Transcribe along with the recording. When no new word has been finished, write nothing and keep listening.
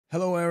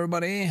Hello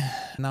everybody!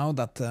 Now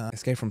that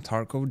Escape from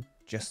Tarkov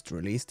just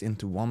released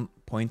into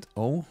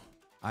 1.0,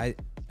 I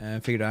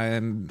figured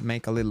I'd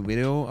make a little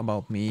video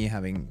about me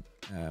having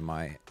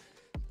my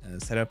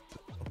setup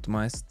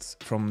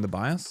optimized from the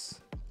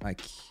BIOS, like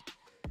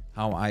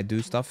how I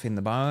do stuff in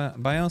the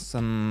BIOS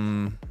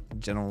and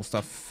general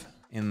stuff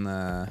in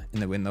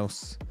the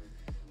Windows.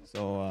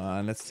 So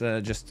let's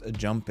just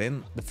jump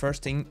in. The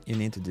first thing you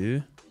need to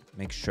do,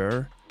 make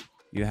sure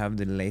you have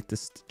the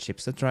latest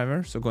chipset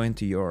driver. So go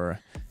into your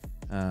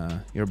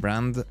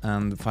brand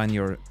and find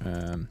your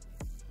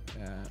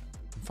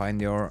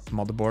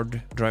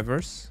motherboard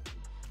drivers.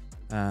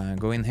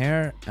 Go in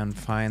here and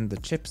find the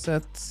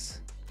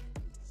chipsets.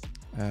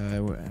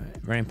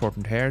 Very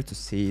important here to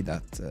see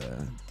that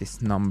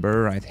this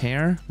number right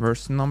here,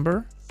 version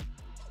number,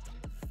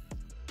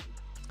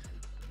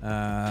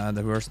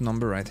 the version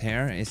number right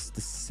here is the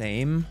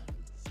same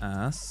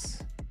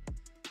as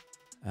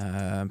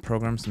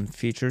programs and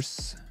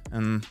features,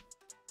 and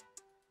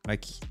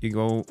like you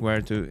go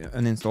where to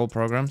uninstall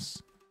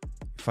programs,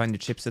 find the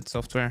chipset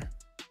software,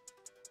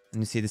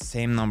 and you see the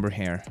same number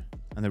here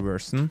and the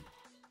version.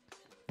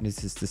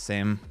 This is the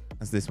same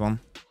as this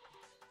one.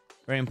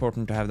 Very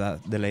important to have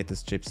the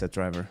latest chipset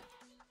driver.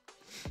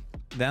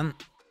 Then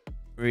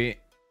we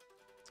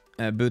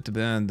boot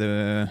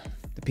the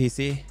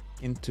PC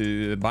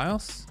into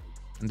BIOS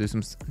and do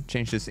some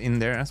changes in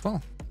there as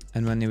well.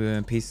 And when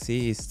your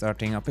PC is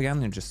starting up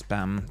again, you just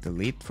spam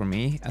delete, for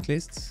me at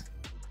least.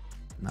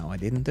 Now I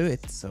didn't do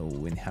it, so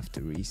we have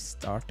to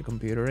restart the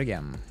computer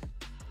again.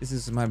 This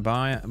is my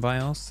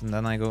BIOS, and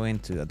then I go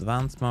into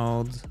advanced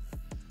mode,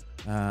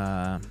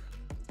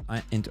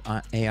 into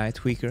AI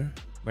tweaker.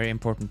 Very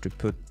important to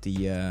put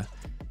the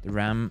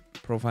RAM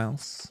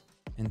profiles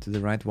into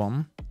the right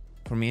one.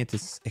 For me it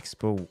is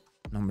Expo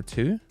number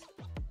 2.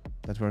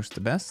 That works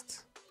the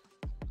best.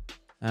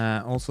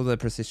 Also the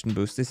precision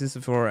boost. This is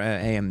for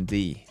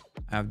AMD.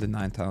 I have the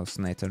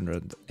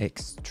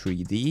 9800X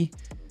 3D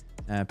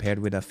paired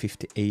with a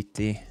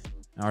 5080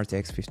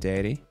 RTX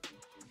 5080.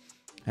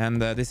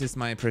 And this is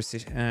my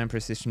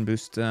precision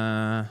boost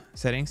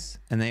settings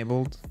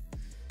enabled.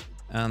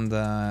 And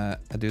I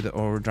do the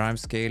overdrive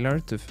scaler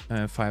to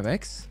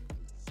 5x.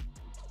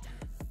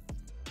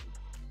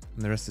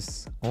 And the rest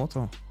is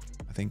auto,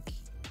 I think.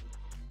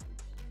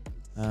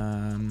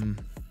 Then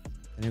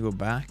you go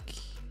back.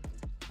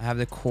 I have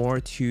the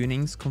core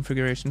tunings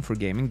configuration for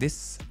gaming.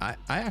 This, I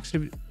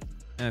actually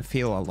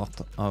feel a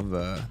lot of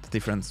the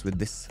difference with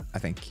this, I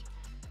think.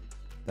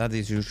 That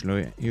is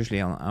usually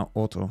on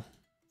auto.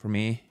 For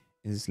me,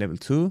 it is level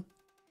 2.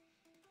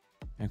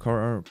 And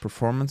core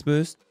performance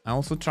boost. I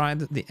also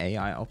tried the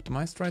AI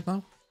optimized right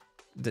now.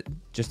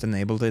 Just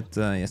enabled it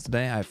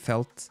yesterday. I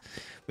felt,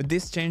 with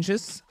these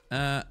changes,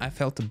 I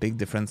felt a big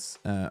difference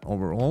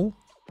overall.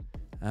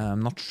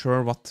 I'm not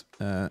sure what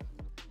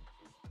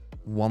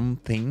one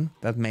thing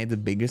that made the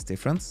biggest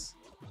difference,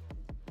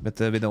 but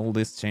with all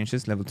these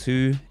changes, level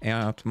 2,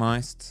 AI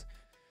optimized,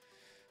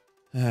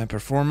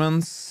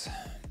 performance,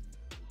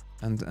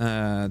 and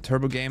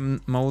turbo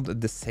game mode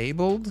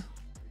disabled.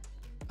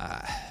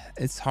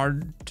 It's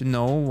hard to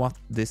know what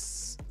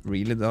this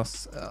really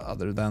does,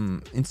 other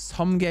than in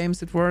some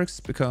games it works,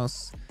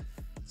 because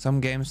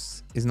some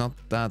games is not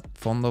that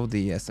fond of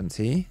the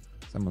SMT,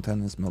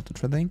 simultaneous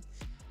multi-threading.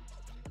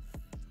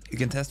 You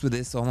can test with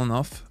this on and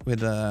off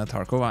with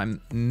Tarkov.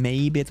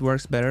 Maybe it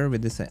works better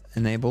with this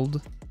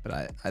enabled,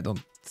 but I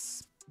don't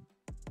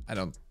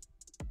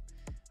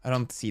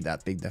see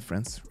that big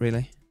difference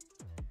really.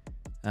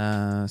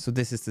 So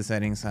this is the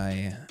settings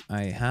I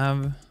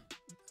have.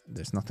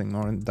 There's nothing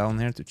more down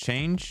here to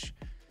change.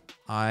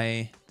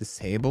 I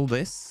disable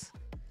this.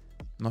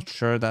 Not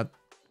sure that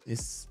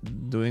is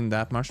doing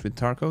that much with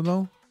Tarkov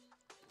though.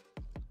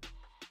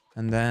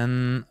 And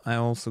then I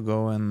also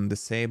go and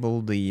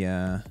disable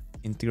the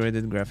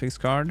integrated graphics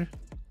card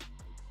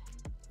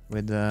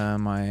with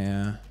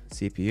my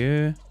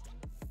CPU.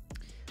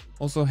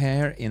 Also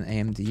here in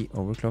AMD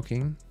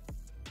overclocking,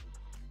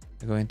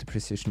 I go into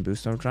precision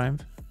boost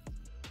overdrive.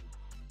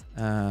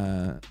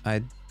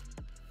 I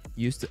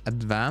use the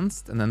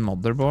advanced and then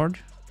motherboard,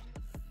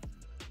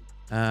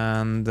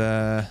 and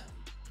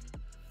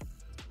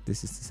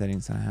this is the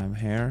settings I have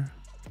here.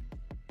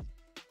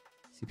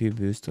 CPU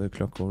boost or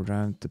clock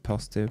overdrive to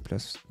positive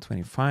plus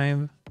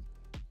 25.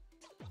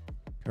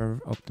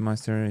 Curve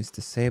optimizer is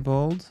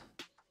disabled,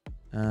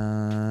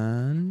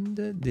 and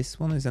this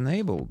one is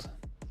enabled.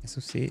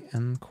 SoC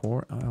and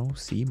core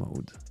ROC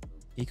mode.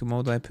 Eco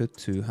mode I put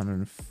to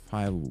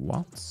 105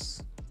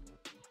 watts.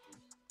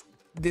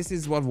 This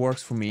is what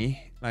works for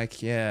me.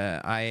 Like,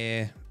 yeah,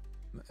 I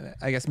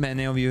guess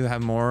many of you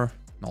have more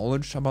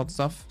knowledge about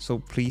stuff, so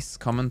please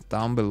comment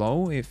down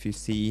below if you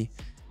see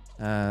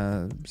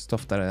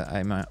stuff that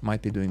I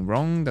might be doing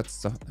wrong.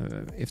 That's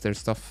if there's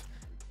stuff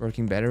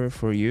working better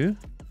for you,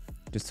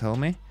 just tell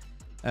me.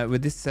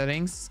 With these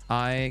settings,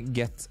 I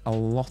get a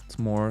lot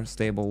more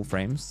stable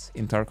frames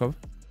in Tarkov.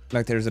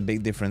 Like, there's a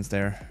big difference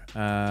there.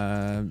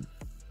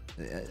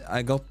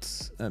 I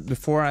got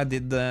before I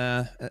did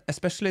the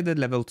especially the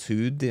level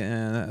 2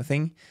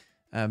 thing,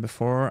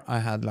 Before I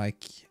had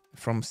like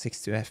from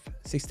 60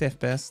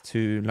 FPS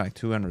to like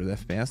 200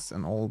 FPS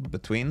and all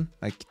between.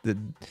 Like the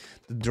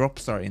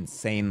drops are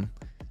insane.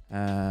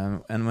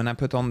 And when I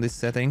put on these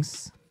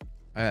settings,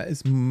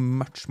 it's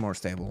much more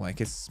stable.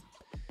 Like it's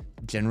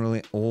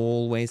generally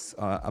always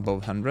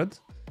above 100.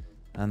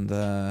 And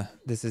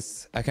this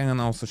is, I can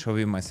also show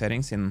you my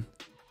settings in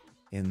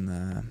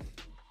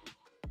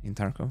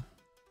Tarkov.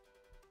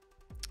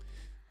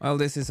 Well,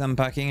 this is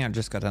unpacking. I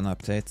just got an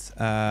update.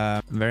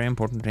 Very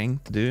important thing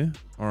to do,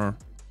 or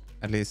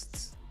at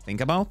least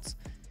think about,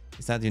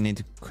 is that you need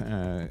to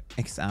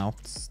X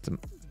out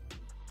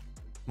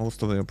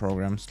most of your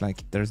programs.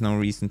 Like there's no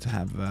reason to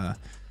have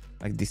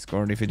like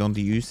Discord if you don't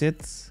use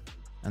it,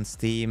 and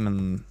Steam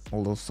and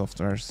all those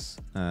softwares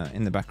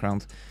in the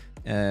background.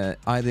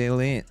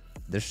 Ideally,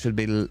 there should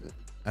be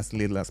as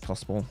little as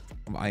possible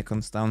of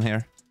icons down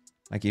here.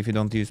 Like if you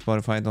don't use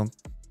Spotify,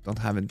 don't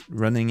have it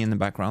running in the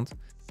background.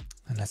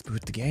 And let's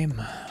boot the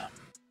game.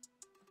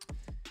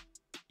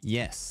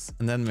 Yes,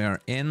 and then we are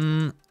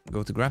in.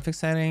 Go to graphics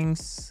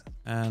settings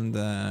and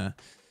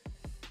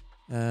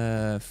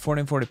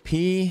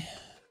 1440p.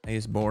 I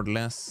use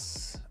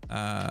borderless.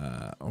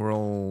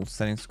 Overall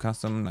settings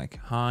custom, like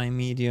high,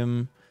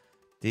 medium.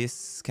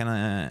 This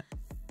can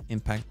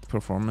impact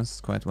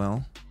performance quite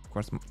well, of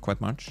course, quite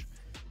much.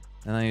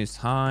 Then I use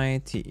high,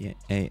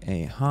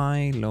 TAA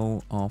high,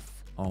 low,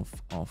 off,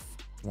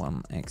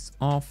 1x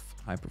off,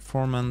 high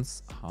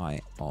performance,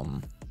 high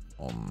on.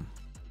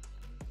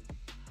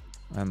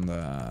 And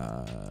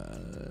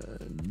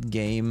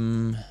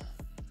game,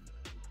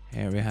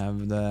 here we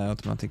have the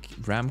automatic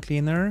RAM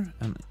cleaner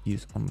and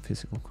use on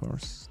physical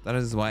cores. That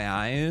is why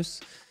I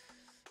use.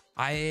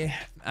 I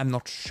am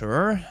not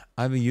sure.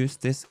 I've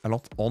used this a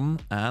lot on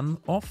and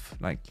off,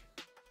 like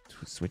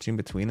switching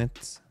between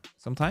it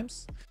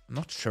sometimes. I'm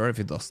not sure if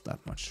it does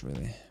that much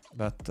really,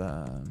 but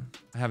I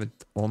have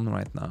it on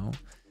right now.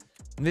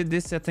 With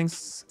these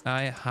settings,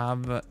 I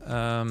have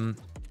 200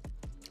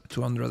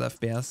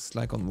 FPS,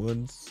 like on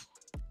woods,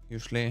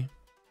 usually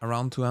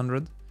around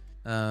 200.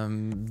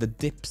 The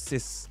dips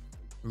is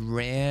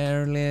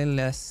rarely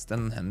less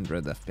than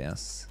 100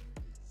 FPS.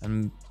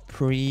 And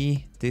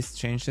pre these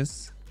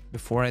changes,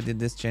 before I did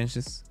these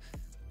changes,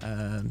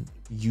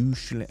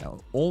 usually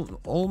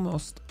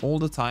almost all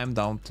the time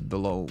down to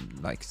below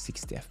like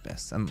 60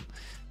 FPS, and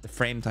the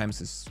frame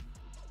times is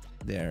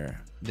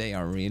there, they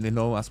are really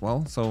low as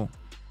well. So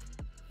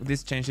with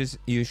these changes,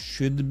 you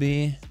should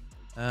be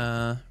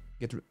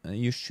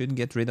you should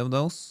get rid of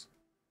those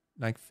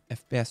like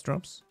FPS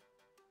drops.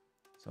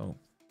 So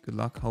good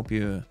luck. Hope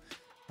you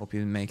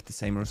make the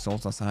same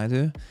results as I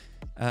do.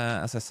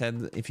 As I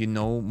said, if you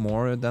know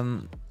more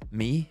than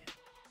me,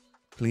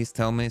 please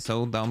tell me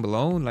so down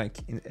below, like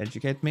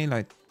educate me,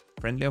 like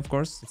friendly, of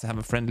course. Let's have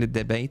a friendly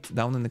debate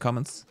down in the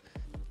comments.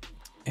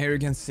 Here you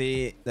can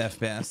see the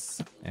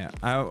FPS. Yeah,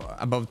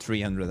 above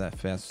 300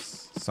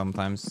 FPS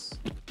sometimes.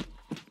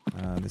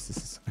 This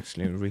is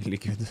actually really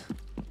good.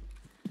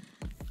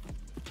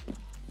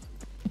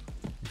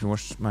 If you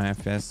watch my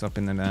FPS up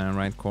in the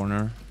right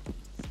corner.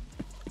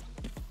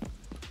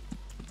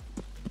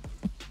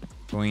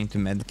 Going into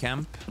med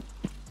camp.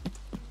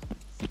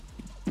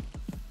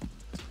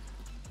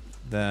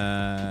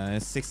 The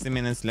 60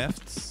 minutes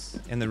left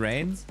in the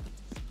raid,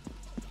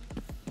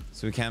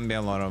 so it can be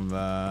a lot of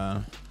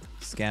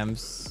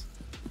scams.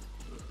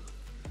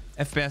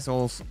 FPS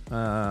also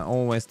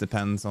always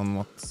depends on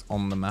what's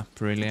on the map,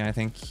 really. I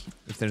think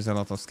if there's a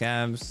lot of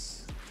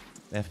scabs,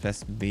 the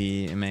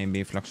FPS may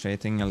be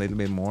fluctuating a little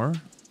bit more.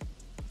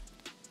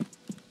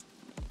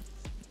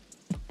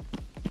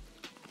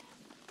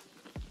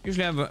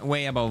 Usually I have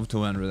way above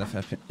 200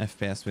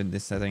 FPS with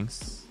these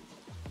settings.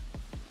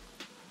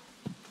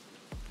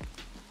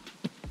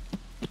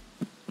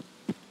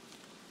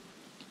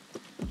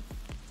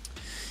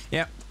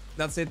 Yeah,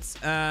 that's it.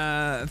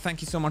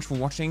 Thank you so much for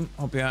watching.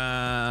 Hope you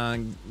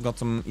got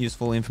some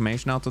useful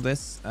information out of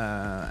this.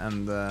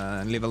 And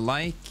leave a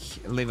like,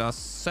 leave a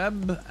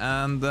sub,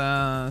 and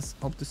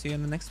hope to see you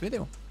in the next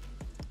video.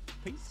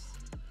 Peace.